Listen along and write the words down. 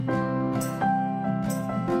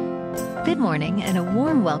Good morning and a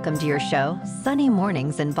warm welcome to your show, Sunny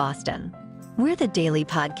Mornings in Boston. We're the daily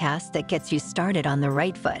podcast that gets you started on the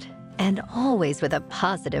right foot and always with a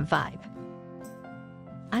positive vibe.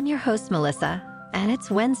 I'm your host, Melissa, and it's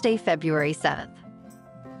Wednesday, February 7th.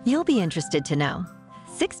 You'll be interested to know,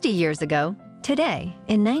 60 years ago, today,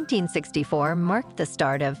 in 1964, marked the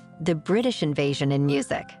start of the British invasion in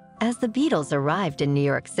music as the Beatles arrived in New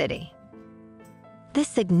York City. This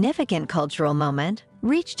significant cultural moment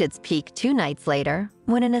reached its peak 2 nights later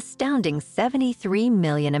when an astounding 73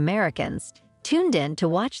 million Americans tuned in to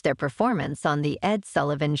watch their performance on The Ed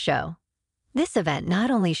Sullivan Show. This event not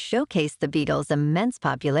only showcased the Beatles' immense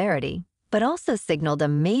popularity, but also signaled a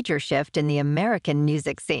major shift in the American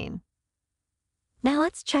music scene. Now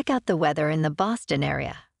let's check out the weather in the Boston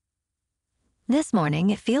area. This morning,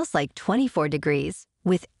 it feels like 24 degrees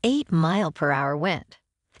with 8-mile-per-hour wind.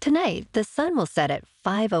 Tonight, the sun will set at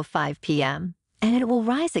 5:05 p.m., and it will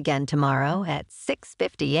rise again tomorrow at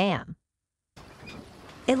 6:50 a.m.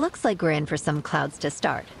 It looks like we're in for some clouds to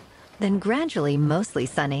start, then gradually mostly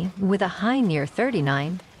sunny with a high near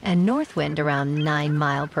 39 and north wind around 9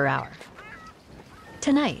 miles per hour.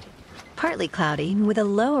 Tonight, partly cloudy with a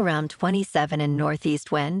low around 27 and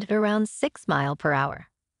northeast wind around 6 miles per hour.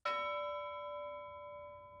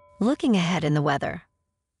 Looking ahead in the weather,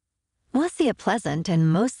 we'll see a pleasant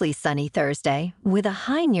and mostly sunny Thursday with a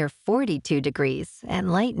high near 42 degrees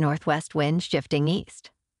and light northwest wind shifting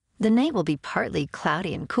east. The night will be partly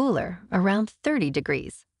cloudy and cooler, around 30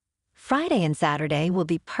 degrees. Friday and Saturday will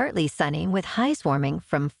be partly sunny with highs warming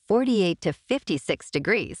from 48 to 56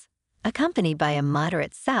 degrees, accompanied by a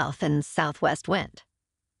moderate south and southwest wind.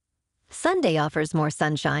 Sunday offers more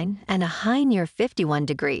sunshine and a high near 51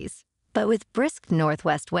 degrees, but with brisk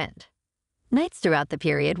northwest wind. Nights throughout the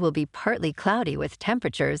period will be partly cloudy with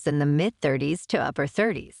temperatures in the mid-30s to upper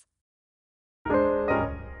 30s.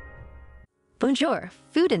 Bonjour,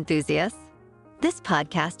 food enthusiasts. This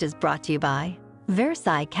podcast is brought to you by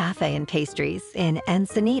Versailles Cafe and Pastries in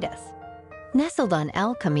Encinitas. Nestled on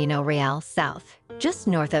El Camino Real South, just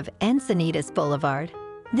north of Encinitas Boulevard,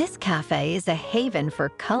 this cafe is a haven for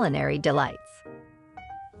culinary delights.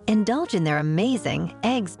 Indulge in their amazing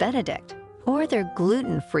Eggs Benedict or their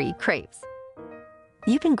gluten-free crepes.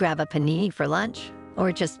 You can grab a panini for lunch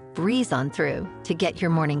or just breeze on through to get your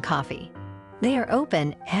morning coffee. They are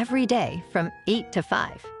open every day from 8 to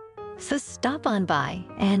 5. So stop on by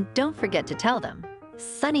and don't forget to tell them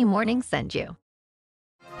Sunny Morning sent you.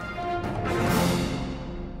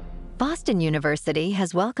 Boston University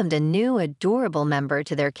has welcomed a new adorable member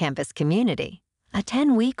to their campus community, a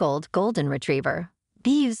 10-week-old golden retriever,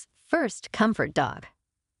 BU's first comfort dog.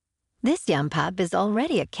 This young pup is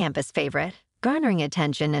already a campus favorite, garnering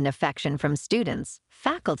attention and affection from students,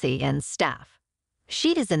 faculty, and staff.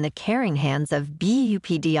 Sheet is in the caring hands of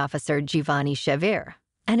BUPD officer Giovanni Chavir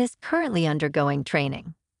and is currently undergoing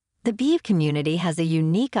training. The BU community has a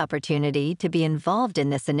unique opportunity to be involved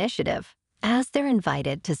in this initiative as they're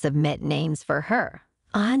invited to submit names for her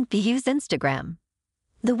on BU's Instagram.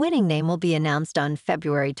 The winning name will be announced on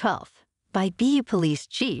February 12th by BU Police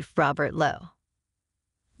Chief Robert Lowe.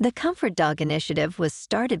 The Comfort Dog Initiative was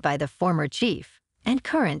started by the former chief and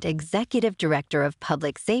current Executive Director of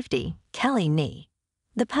Public Safety, Kelly Nee.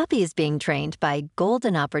 The puppy is being trained by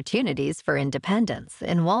Golden Opportunities for Independence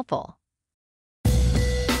in Walpole.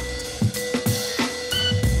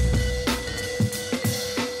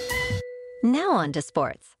 Now on to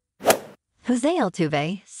sports. Jose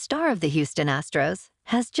Altuve, star of the Houston Astros,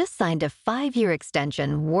 has just signed a 5-year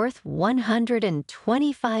extension worth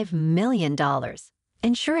 $125 million,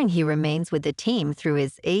 ensuring he remains with the team through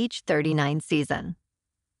his age 39 season.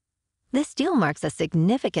 This deal marks a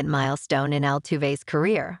significant milestone in Altuve's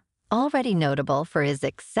career, already notable for his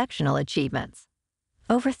exceptional achievements.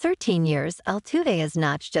 Over 13 years, Altuve has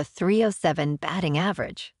notched a .307 batting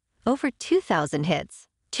average, over 2,000 hits,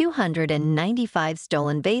 295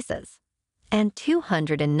 stolen bases, and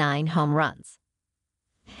 209 home runs.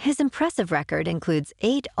 His impressive record includes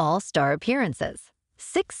 8 All-Star appearances,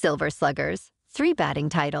 6 Silver Sluggers, 3 batting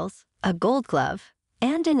titles, a Gold Glove,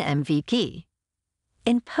 and an MVP.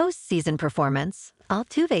 In postseason performance,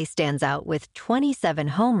 Altuve stands out with 27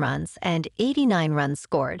 home runs and 89 runs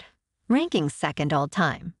scored, ranking second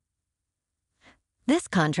all-time. This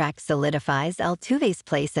contract solidifies Altuve's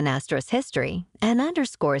place in Astros history and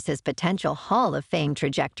underscores his potential Hall of Fame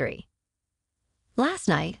trajectory. Last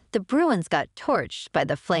night, the Bruins got torched by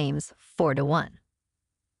the Flames 4-1.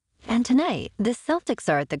 And tonight, the Celtics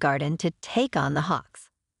are at the Garden to take on the Hawks.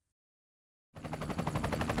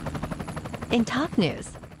 In top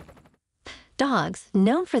news, dogs,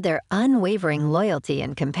 known for their unwavering loyalty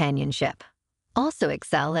and companionship, also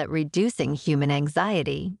excel at reducing human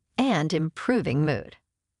anxiety and improving mood.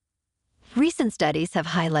 Recent studies have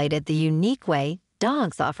highlighted the unique way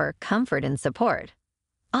dogs offer comfort and support,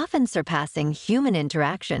 often surpassing human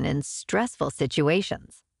interaction in stressful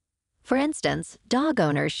situations. For instance, dog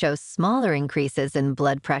owners show smaller increases in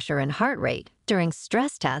blood pressure and heart rate during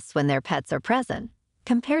stress tests when their pets are present,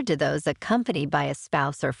 compared to those accompanied by a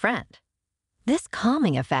spouse or friend. This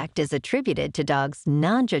calming effect is attributed to dogs'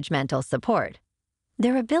 non-judgmental support,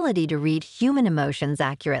 their ability to read human emotions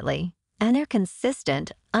accurately, and their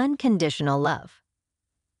consistent, unconditional love.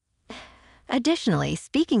 Additionally,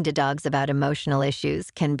 speaking to dogs about emotional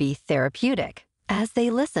issues can be therapeutic, as they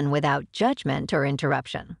listen without judgment or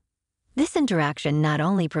interruption. This interaction not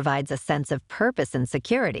only provides a sense of purpose and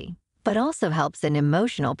security, but also helps in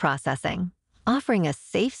emotional processing, offering a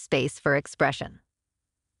safe space for expression.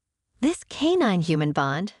 This canine-human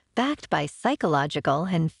bond, backed by psychological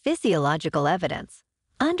and physiological evidence,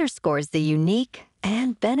 underscores the unique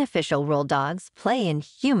and beneficial role dogs play in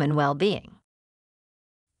human well-being.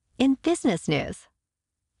 In business news,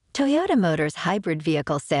 Toyota Motors' hybrid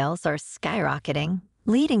vehicle sales are skyrocketing,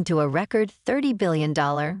 leading to a record $30 billion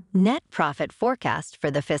net profit forecast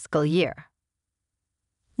for the fiscal year.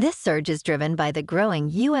 This surge is driven by the growing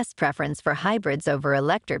U.S. preference for hybrids over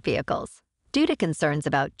electric vehicles, due to concerns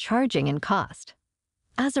about charging and cost.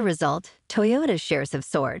 As a result, Toyota's shares have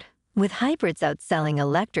soared, with hybrids outselling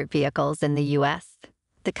electric vehicles in the U.S.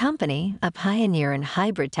 The company, a pioneer in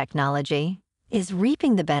hybrid technology, is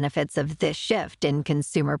reaping the benefits of this shift in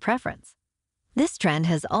consumer preference. This trend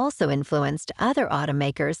has also influenced other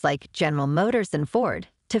automakers like General Motors and Ford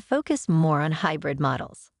to focus more on hybrid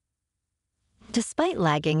models. Despite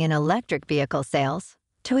lagging in electric vehicle sales,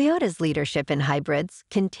 Toyota's leadership in hybrids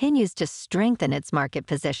continues to strengthen its market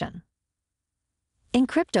position. In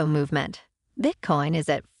crypto movement, Bitcoin is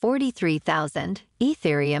at $43,000,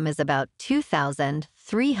 Ethereum is about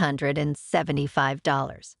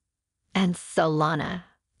 $2,375, and Solana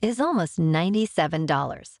is almost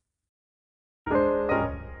 $97.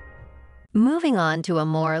 Moving on to a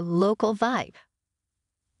more local vibe.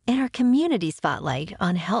 In our community spotlight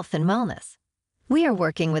on health and wellness, we are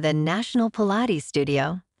working with a national Pilates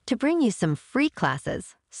studio to bring you some free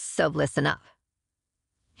classes, so listen up.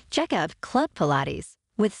 Check out Club Pilates,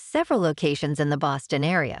 with several locations in the Boston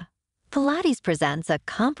area. Pilates presents a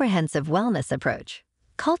comprehensive wellness approach,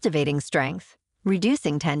 cultivating strength,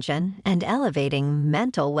 reducing tension, and elevating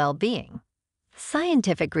mental well-being.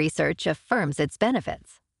 Scientific research affirms its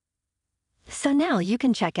benefits. So now you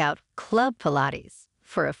can check out Club Pilates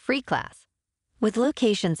for a free class. With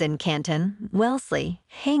locations in Canton, Wellesley,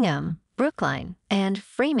 Hingham, Brookline, and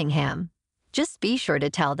Framingham, just be sure to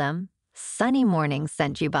tell them Sunny Mornings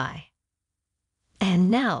sent you by. And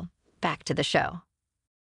now, back to the show.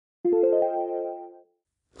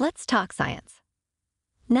 Let's talk science.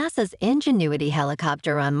 NASA's Ingenuity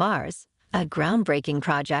helicopter on Mars, a groundbreaking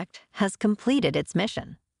project, has completed its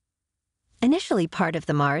mission. Initially part of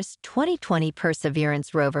the Mars 2020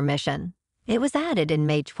 Perseverance rover mission, it was added in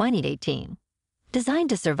May 2018. Designed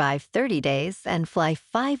to survive 30 days and fly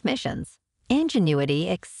 5 missions, Ingenuity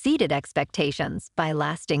exceeded expectations by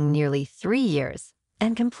lasting nearly 3 years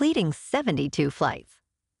and completing 72 flights.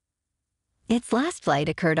 Its last flight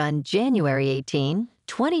occurred on January 18,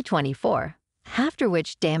 2024, after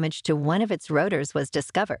which damage to one of its rotors was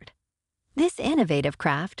discovered. This innovative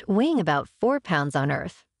craft, weighing about 4 pounds on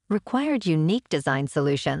Earth, required unique design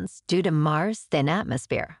solutions due to Mars' thin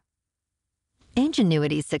atmosphere.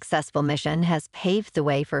 Ingenuity's successful mission has paved the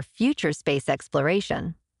way for future space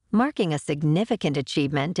exploration, marking a significant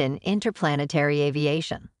achievement in interplanetary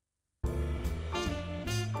aviation.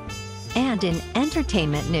 And in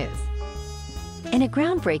entertainment news, in a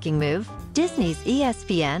groundbreaking move, Disney's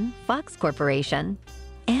ESPN, Fox Corporation,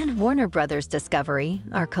 and Warner Bros. Discovery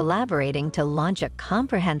are collaborating to launch a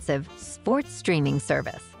comprehensive sports streaming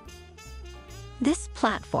service. This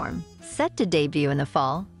platform, set to debut in the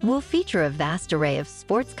fall, will feature a vast array of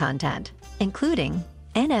sports content, including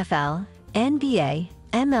NFL, NBA,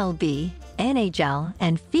 MLB, NHL,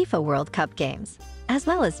 and FIFA World Cup games, as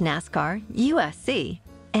well as NASCAR, UFC,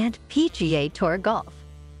 and PGA Tour Golf.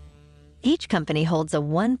 Each company holds a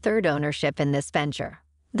 1/3 ownership in this venture.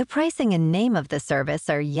 The pricing and name of the service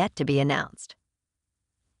are yet to be announced.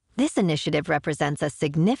 This initiative represents a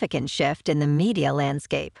significant shift in the media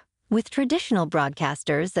landscape, with traditional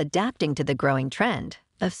broadcasters adapting to the growing trend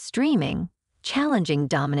of streaming, challenging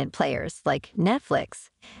dominant players like Netflix,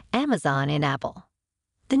 Amazon, and Apple.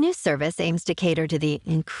 The new service aims to cater to the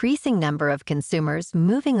increasing number of consumers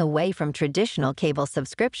moving away from traditional cable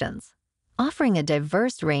subscriptions, offering a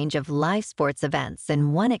diverse range of live sports events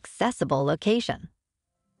in one accessible location.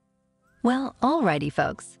 Well, alrighty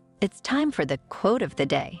folks, it's time for the quote of the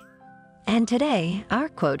day. And today, our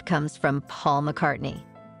quote comes from Paul McCartney.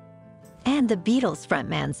 And the Beatles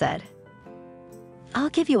frontman said, "I'll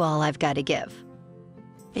give you all I've got to give,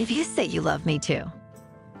 if you say you love me too.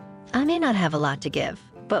 I may not have a lot to give,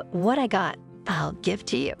 but what I got, I'll give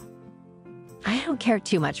to you. I don't care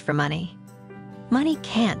too much for money. Money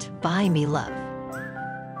can't buy me love."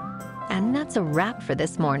 And that's a wrap for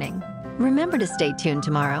this morning. Remember to stay tuned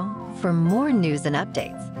tomorrow for more news and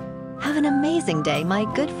updates. Have an amazing day, my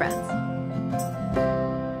good friends.